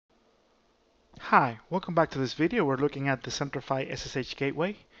Hi, welcome back to this video. We're looking at the Centrify SSH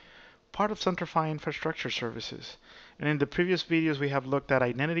gateway, part of Centrify Infrastructure Services. And in the previous videos, we have looked at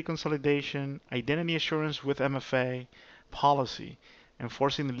identity consolidation, identity assurance with MFA, policy,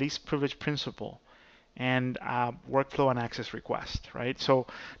 enforcing the least privilege principle, and workflow and access request, right? So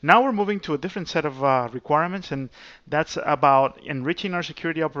now we're moving to a different set of requirements, and that's about enriching our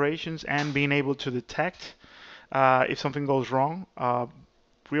security operations and being able to detect if something goes wrong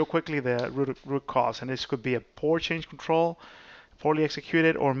real quickly, the root cause. And this could be a poor change control, poorly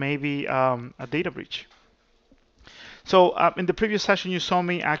executed, or maybe a data breach. So in the previous session, you saw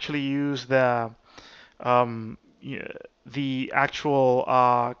me actually use um, the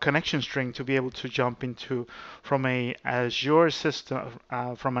actual connection string to be able to jump into from a Azure system,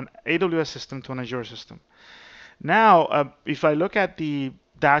 from an AWS system to an Azure system. Now, if I look at the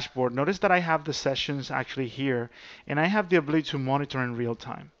dashboard, notice that I have the sessions actually here, and I have the ability to monitor in real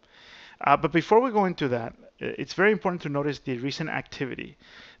time. But before we go into that, it's very important to notice the recent activity.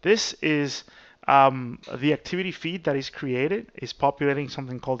 This is the activity feed that is created, is populating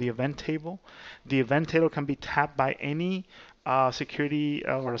something called the event table. The event table can be tapped by any security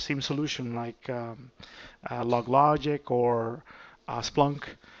or a SIEM solution like LogLogic or Splunk.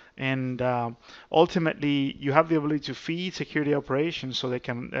 And ultimately, you have the ability to feed security operations so they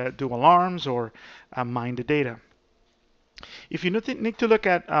can do alarms or mine the data. If you need to look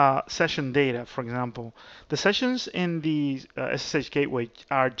at session data, for example, the sessions in the SSH gateway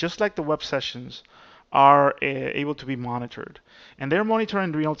are just like the web sessions are able to be monitored. And they're monitored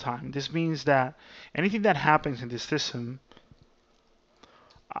in real time. This means that anything that happens in the system,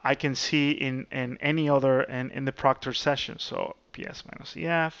 I can see in any other, in the proctor session. So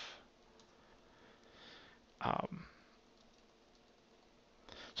ps-ef.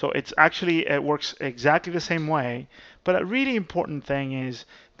 So it's actually, it works exactly the same way. But a really important thing is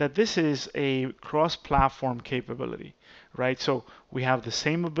that this is a cross-platform capability, right? So we have the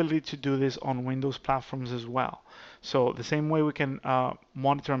same ability to do this on Windows platforms as well. So the same way we can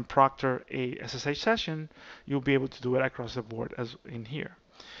monitor and proctor a SSH session, you'll be able to do it across the board as in here.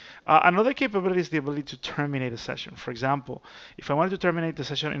 Another capability is the ability to terminate a session. For example, if I wanted to terminate the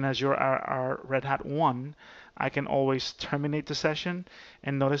session in Azure Red Hat 1, I can always terminate the session,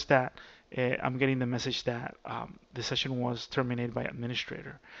 and notice that I'm getting the message that the session was terminated by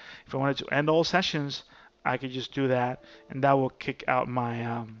administrator. If I wanted to end all sessions, I could just do that, and that will kick out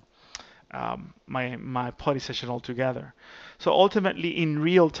my my PuTTY session altogether. So ultimately, in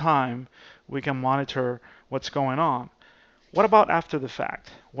real time, we can monitor what's going on. What about after the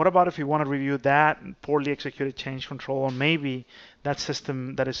fact? What about if you want to review that poorly executed change control, or maybe that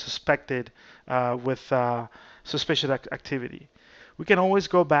system that is suspected with suspicious activity? We can always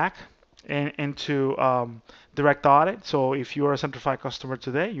go back into direct audit. So if you're a Centrify customer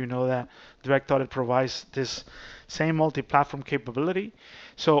today, you know that direct audit provides this same multi-platform capability.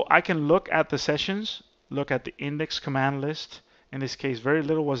 So I can look at the sessions, look at the index command list. In this case, very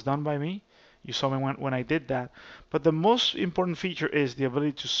little was done by me. You saw me when I did that. But the most important feature is the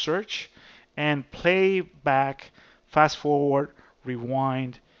ability to search and play back, fast forward,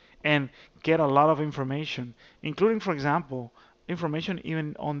 rewind, and get a lot of information, including, for example, information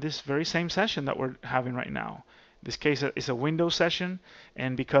even on this very same session that we're having right now. In this case, it's a Windows session,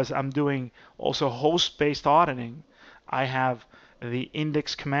 and because I'm doing also host-based auditing, I have the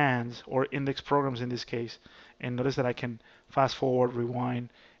index commands or index programs in this case, and notice that I can fast forward, rewind,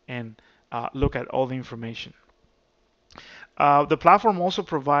 and look at all the information. The platform also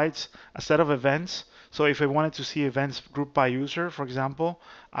provides a set of events. So if I wanted to see events grouped by user, for example,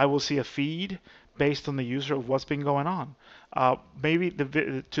 I will see a feed based on the user of what's been going on. Maybe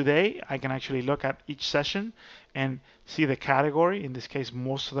today I can actually look at each session and see the category. In this case,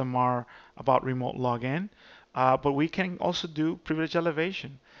 most of them are about remote login. But we can also do privilege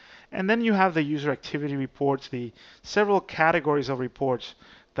elevation. And then you have the user activity reports, the several categories of reports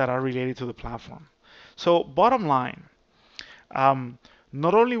that are related to the platform. So bottom line,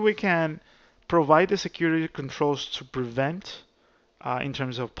 not only we can provide the security controls to prevent in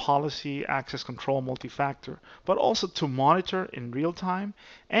terms of policy, access control, multi-factor, but also to monitor in real time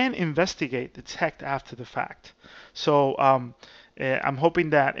and investigate, detect after the fact. So I'm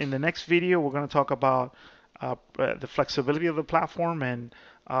hoping that in the next video we're going to talk about the flexibility of the platform, and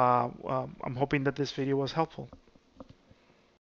I'm hoping that this video was helpful.